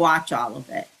want to watch all of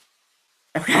it.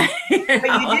 Okay.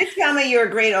 But you did tell me you're a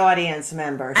great audience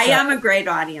member. I so- am a great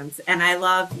audience and I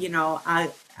love, you know,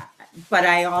 but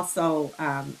I also,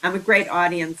 I'm a great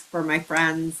audience for my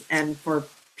friends and for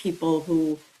people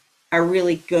who are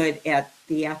really good at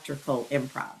theatrical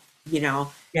improv, you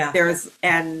know. Yeah. There's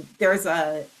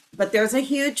a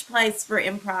huge place for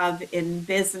improv in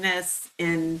business,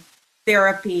 in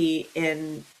therapy,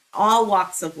 in all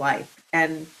walks of life.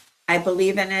 And I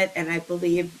believe in it, and I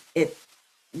believe it,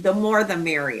 the more the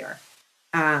merrier.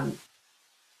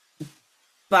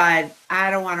 But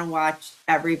I don't want to watch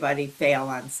everybody fail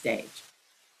on stage.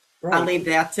 Right. I'll leave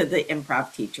that to the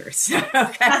improv teachers.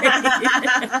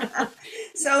 Okay.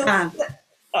 So,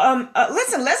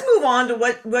 listen, let's move on to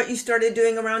what you started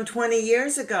doing around 20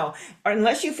 years ago. Or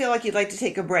unless you feel like you'd like to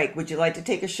take a break, would you like to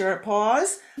take a short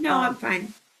pause? No, I'm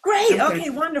fine. Great. I'm Okay,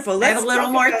 good. wonderful. I have a little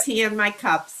talk more about- tea in my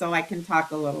cup so I can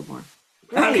talk a little more.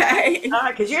 Great. Okay.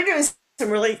 Because you're doing some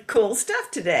really cool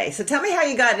stuff today. So tell me how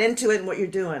you got into it and what you're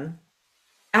doing.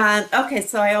 Okay,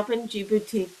 so I opened G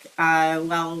Boutique,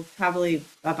 well, probably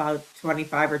about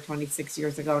 25 or 26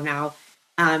 years ago now.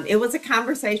 It was a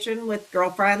conversation with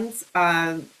girlfriends.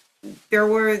 There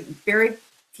were very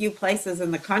few places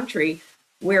in the country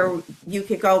where you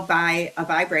could go buy a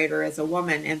vibrator as a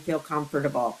woman and feel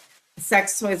comfortable.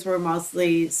 Sex toys were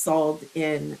mostly sold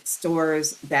in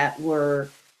stores that were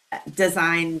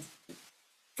designed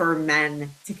for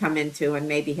men to come into and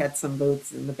maybe had some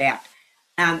booths in the back.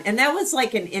 And that was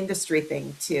like an industry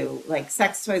thing too. Like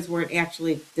sex toys weren't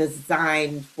actually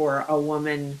designed for a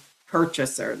woman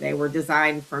purchaser, they were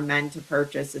designed for men to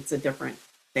purchase. It's a different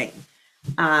thing.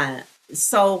 Uh,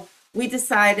 so we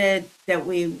decided that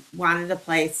we wanted a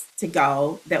place to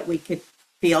go that we could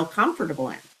feel comfortable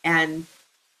in. And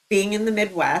being in the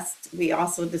Midwest, we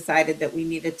also decided that we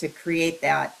needed to create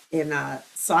that in a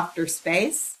softer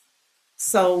space.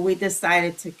 So we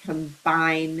decided to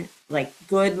combine like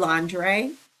good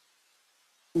lingerie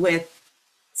with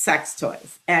sex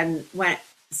toys. And when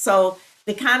so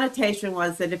the connotation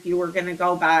was that if you were going to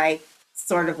go buy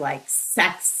sort of like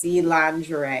sexy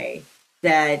lingerie,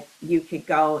 that you could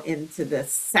go into the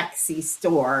sexy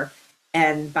store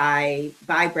and buy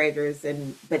vibrators,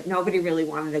 and but nobody really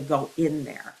wanted to go in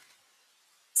there.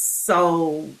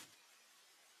 So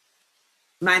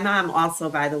my mom also,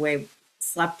 by the way,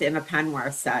 slept in a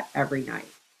peignoir set every night.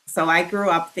 So I grew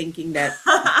up thinking that,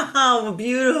 Oh,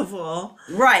 beautiful.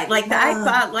 right, like I Yeah.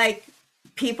 thought like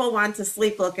people want to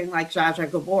sleep looking like Zsa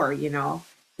Zsa Gabor,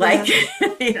 like,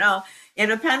 Yeah. in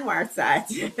a peignoir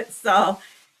set. So,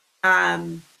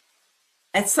 um,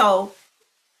 and so,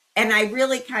 and I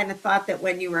really kind of thought that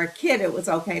when you were a kid, it was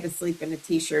okay to sleep in a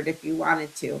t-shirt if you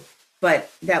wanted to,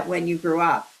 but that when you grew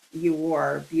up, you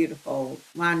wore beautiful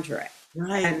lingerie.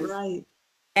 Right, And right.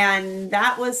 and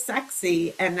that was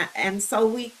sexy, and so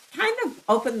we kind of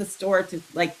opened the store to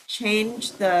like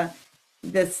change the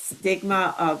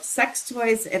stigma of sex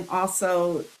toys and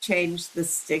also change the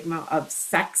stigma of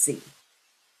sexy.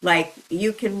 Like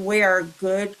you can wear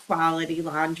good quality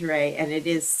lingerie and it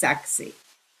is sexy,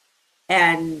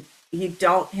 and you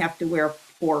don't have to wear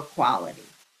poor quality,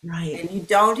 Right. and you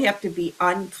don't have to be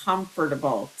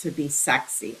uncomfortable to be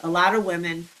sexy. A lot of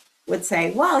women would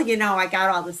say, well, I got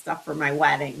all this stuff for my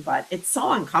wedding, but it's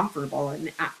so uncomfortable.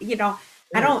 And, I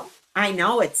Right. don't, I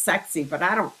know it's sexy, but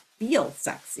I don't feel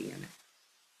sexy in it.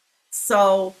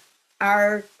 So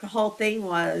our whole thing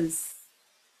was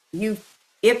you,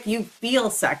 if you feel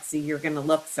sexy, you're going to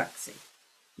look sexy,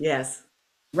 Yes.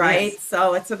 right? Yes.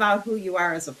 So it's about who you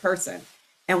are as a person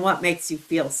and what makes you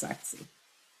feel sexy.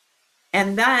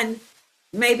 And then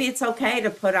maybe it's okay to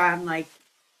put on like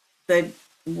the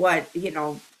what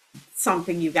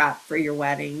something you got for your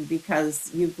wedding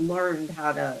because you've learned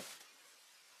how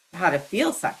to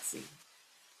feel sexy,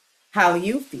 how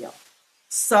you feel.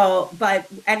 So but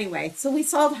anyway, so we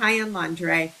sold high-end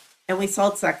lingerie and we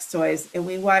sold sex toys, and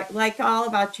we were like all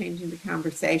about changing the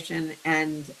conversation.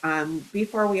 And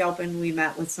before we opened, we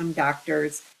met with some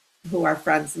doctors who are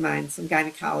friends of mine, some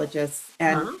gynecologists,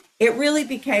 and Huh? it really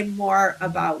became more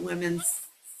about women's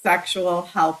sexual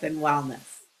health and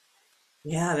wellness.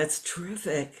 Yeah, that's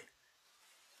terrific.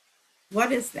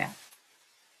 What is that?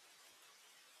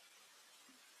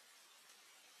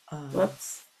 Uh,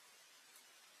 Whoops.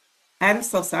 I'm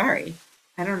so sorry.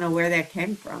 I don't know where that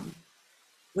came from.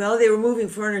 well, they were moving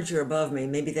furniture above me.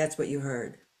 Maybe that's what you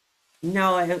heard.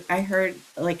 No, I heard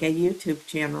like a YouTube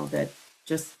channel that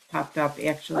just popped up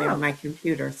actually on Oh, my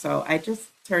computer. So I just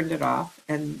turned it off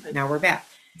and now we're back.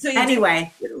 so you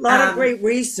Anyway, did a lot of um, great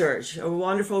research, a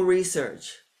wonderful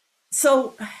research.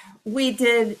 so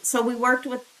so we worked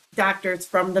with doctors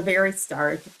from the very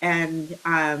start, and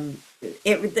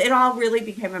it all really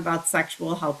became about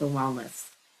sexual health and wellness.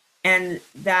 And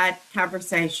that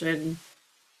conversation,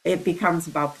 it becomes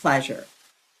about pleasure.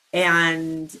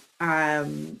 And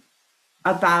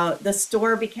about the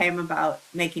store became about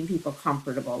making people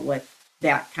comfortable with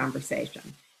that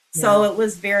conversation. So Yeah. it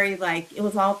was very like it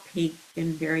was all pink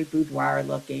and very boudoir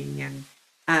looking, and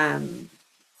um,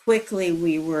 quickly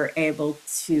we were able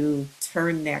to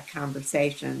turn that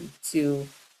conversation to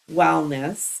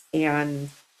wellness and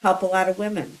help a lot of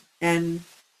women. And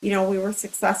we were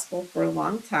successful for a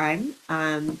long time.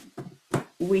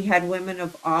 We had women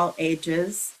of all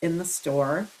ages in the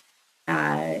store,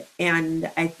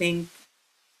 and I think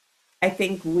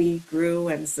we grew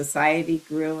and society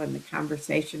grew and the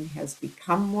conversation has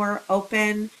become more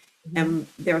open, Mhm. and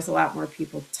there's a lot more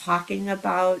people talking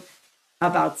about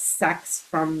sex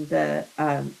from the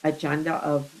agenda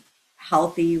of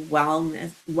healthy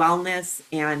wellness,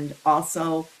 and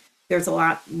also there's a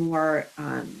lot more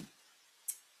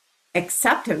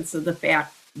acceptance of the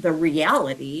fact, the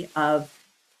reality of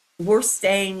we're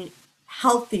staying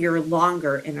healthier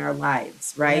longer in our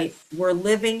lives, right? Yes. We're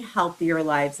living healthier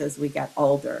lives as we get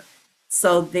older.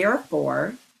 So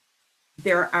therefore,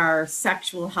 there are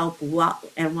sexual health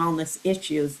and wellness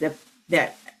issues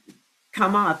that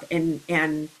come up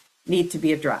and need to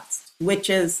be addressed, which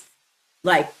is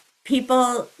like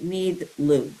people need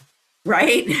lube,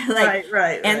 right? Like, Right,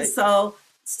 right, and right.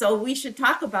 so we should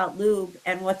talk about lube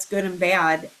and what's good and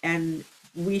bad, and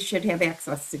we should have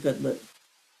access to good lube,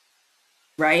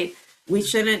 right? We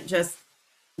shouldn't just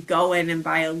go in and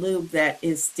buy a lube that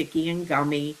is sticky and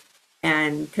gummy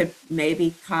and could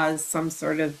maybe cause some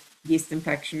sort of yeast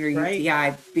infection or Right.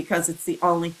 UTI because it's the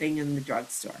only thing in the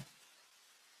drugstore.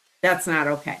 That's not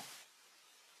okay.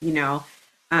 You know,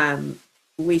 um,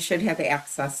 we should have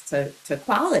access to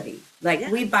quality. Like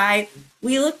Yeah.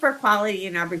 we look for quality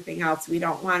in everything else. We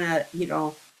don't want to,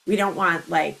 we don't want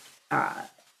like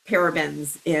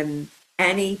parabens in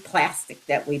any plastic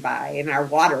that we buy in our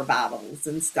water bottles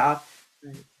and stuff.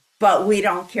 Right. But we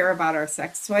don't care about our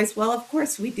sex toys. Well, of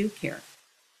course we do care.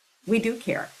 We do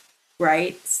care,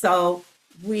 right? So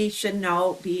we should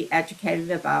be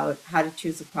educated about how to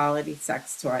choose a quality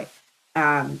sex toy.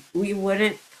 We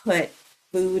wouldn't put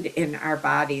food in our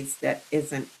bodies that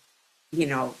isn't, you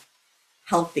know,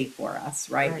 healthy for us,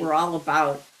 right? Right. We're all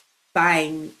about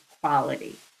buying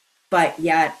quality, but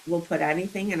yet we'll put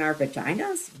anything in our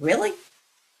vaginas? Really?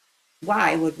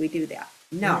 Why would we do that?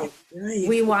 No. Right. Right.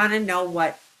 We want to know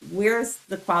where's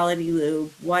the quality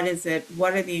lube? What is it?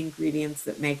 What are the ingredients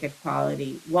that make it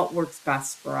quality? What works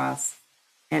best for us?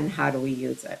 And how do we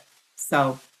use it?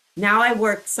 So now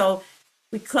so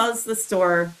we closed the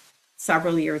store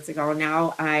several years ago.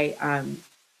 Now I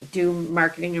do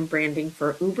marketing and branding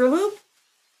for Uberlube,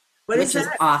 What is which is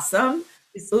that? awesome.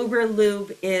 Is-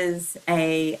 Uberlube is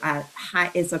a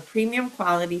premium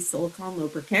quality silicone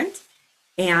lubricant,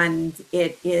 and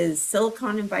it is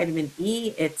silicone and vitamin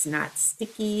E. It's not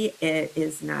sticky. It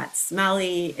is not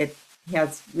smelly. It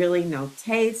has really no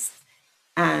taste,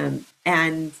 and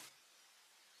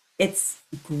it's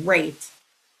great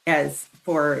as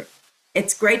for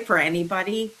it's great for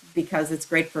anybody because it's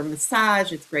great for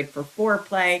massage, it's great for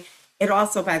foreplay. It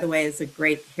also, by the way, is a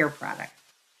great hair product.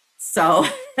 So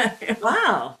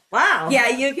Wow. Wow. yeah,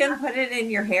 you can put it in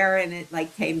your hair and it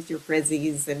like tames your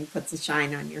frizzies and puts a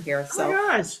shine on your hair. Oh my So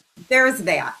gosh. there's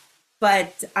that.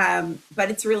 But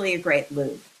it's really a great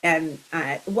lube. And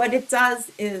what it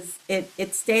does is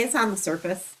it stays on the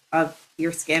surface of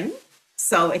your skin,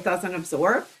 so it doesn't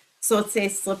absorb. So it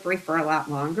stays slippery for a lot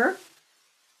longer.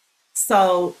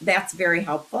 So that's very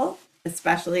helpful,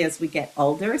 especially as we get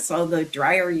older. So the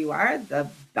drier you are, the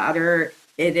better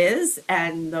it is,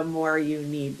 and the more you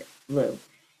need lube.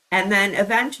 And then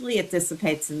eventually it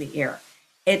dissipates in the air.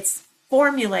 It's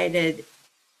formulated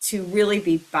to really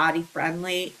be body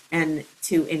friendly and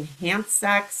to enhance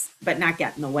sex, but not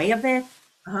get in the way of it.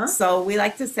 Uh-huh. So we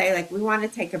like to say, like, we want to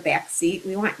take a back seat.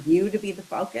 We want you to be the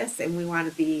focus, and we want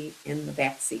to be in the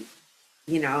back seat,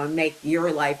 and make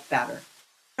your life better.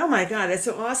 Oh my God, that's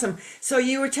so awesome. So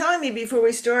you were telling me before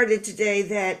we started today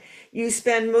that you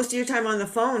spend most of your time on the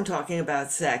phone talking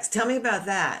about sex. Tell me about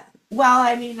that. Well,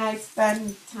 I mean, I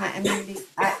spend time,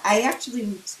 I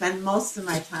actually spend most of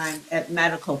my time at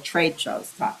medical trade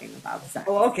shows talking about sex.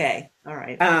 Oh, okay. All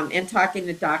right. And talking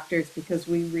to doctors because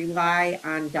we rely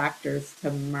on doctors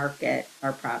to market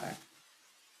our product.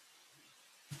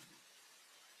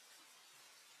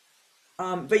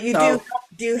 But you So,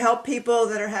 do you help people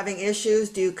that are having issues?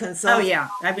 Do you oh consult? yeah,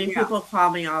 I mean, Yeah. people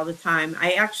call me all the time.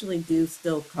 I actually do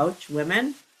still coach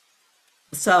women.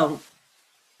 So,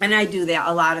 and I do that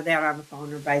a lot of that on the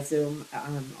phone or by Zoom.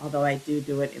 Although I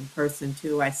do it in person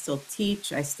too. I still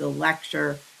teach. I still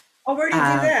lecture. Oh, where do you do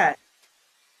Uh, that?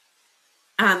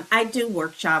 I do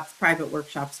workshops, private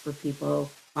workshops for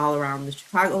people all around the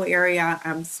Chicago area.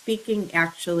 I'm speaking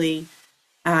actually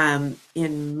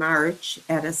in March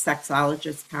at a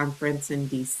sexologist conference in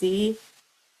DC.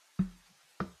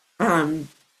 Um,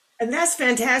 And that's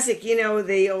fantastic. You know,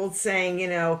 the old saying,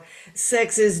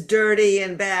 sex is dirty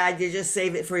and bad. You just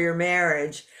save it for your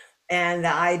marriage. And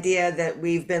the idea that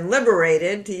we've been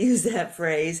liberated, to use that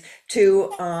phrase,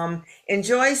 to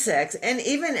enjoy sex. And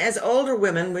even as older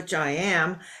women, which I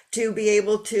am, to be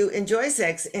able to enjoy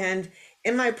sex. And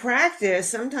in my practice,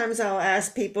 sometimes I'll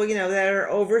ask people, that are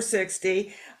over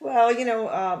 60, well,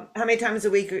 how many times a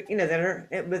week, that are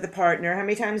with a partner, how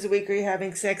many times a week are you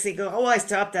having sex? They go, oh, I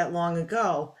stopped that long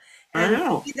ago. I And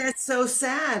know. that's so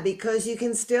sad because you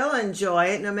can still enjoy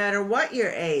it no matter what your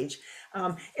age.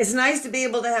 It's nice to be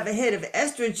able to have a hit of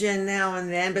estrogen now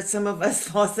and then, but some of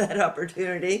us lost that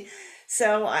opportunity.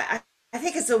 So I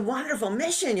think it's a wonderful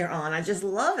mission you're on. I just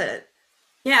love it.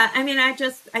 Yeah, I mean, I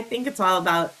think it's all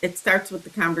about, it starts with the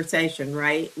conversation,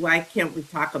 right? Why can't we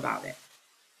talk about it?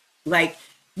 Like,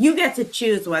 you get to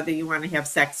choose whether you want to have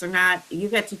sex or not. You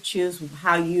get to choose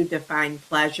how you define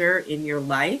pleasure in your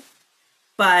life.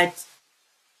 But,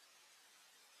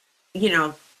 you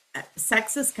know,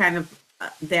 sex is kind of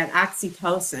that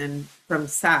oxytocin from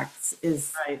sex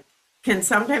is Right. can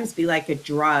sometimes be like a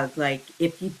drug. Like,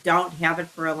 if you don't have it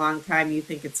for a long time, you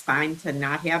think it's fine to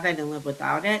not have it and live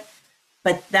without it.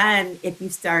 But then if you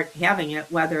start having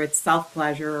it, whether it's self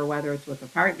pleasure or whether it's with a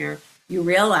partner, you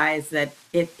realize that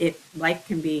life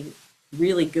can be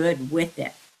really good with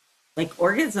it. Like,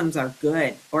 orgasms are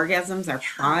good. Orgasms are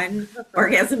fun.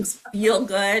 Orgasms feel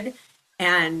good,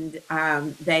 and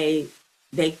they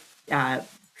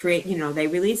create. They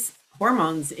release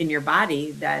hormones in your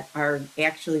body that are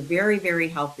actually very, very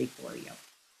healthy for you.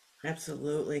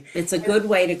 Absolutely. It's a good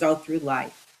way to go through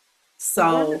life. So,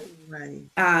 Wonderful way.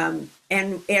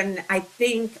 and I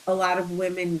think a lot of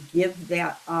women give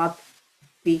that up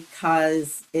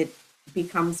because it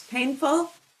becomes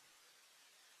painful,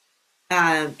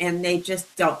 and they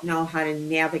just don't know how to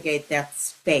navigate that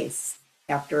space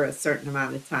after a certain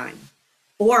amount of time.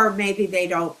 Or maybe they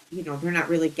don't, they're not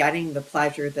really getting the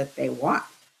pleasure that they want.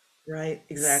 Right.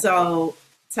 Exactly. So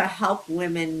to help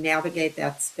women navigate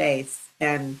that space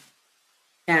and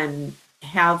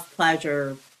have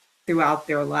pleasure throughout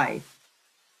their life.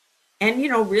 And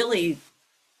really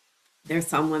there's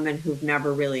some women who've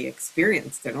never really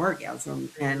experienced an orgasm,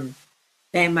 and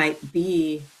they might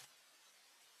be,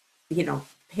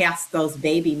 past those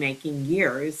baby making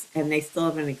years and they still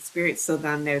haven't experienced. So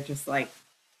then they're just like,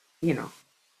 you know,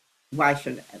 why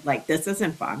should, like, this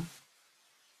isn't fun,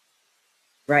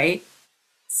 right?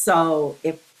 So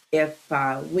if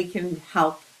we can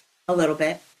help a little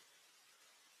bit,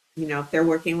 if they're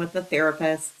working with a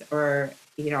therapist or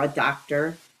a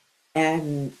doctor,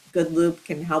 and Good Lube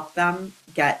can help them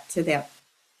get to that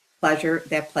pleasure,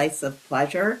 that place of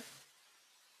pleasure,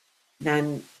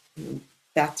 then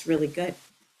that's really good.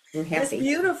 We're It's happy.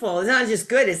 beautiful. It's not just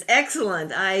good, it's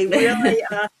excellent. I really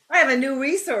I have a new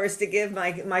resource to give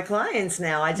my clients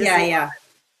now. Yeah, yeah.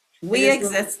 I We just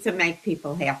love exist to make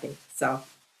people happy. So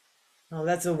Oh,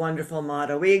 that's a wonderful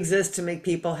motto. We exist to make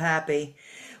people happy.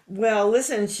 Well,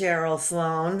 listen, Cheryl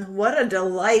Sloan, what a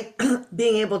delight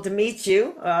being able to meet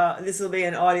you. This will be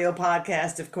an audio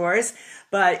podcast, of course,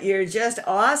 but you're just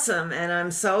awesome. And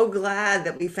I'm so glad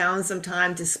that we found some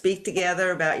time to speak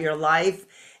together about your life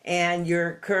and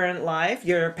your current life,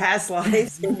 your past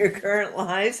lives and your current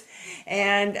lives.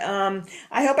 And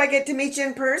I hope I get to meet you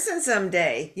in person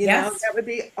someday. yes. That would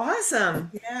be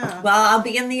awesome. Yeah. Well, I'll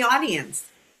be in the audience.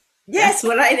 That's Yes,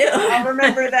 what I I'll do.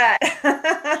 remember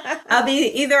that.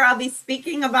 I'll be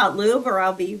speaking about lube, or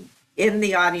I'll be in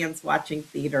the audience watching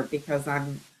theater because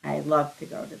I love to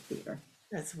go to theater.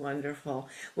 That's wonderful.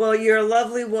 Well, you're a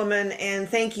lovely woman, and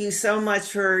thank you so much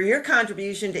for your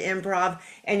contribution to improv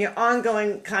and your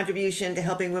ongoing contribution to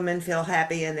helping women feel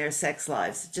happy in their sex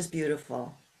lives. Just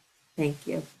beautiful. Thank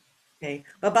you. Okay,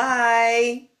 bye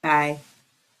bye. Bye.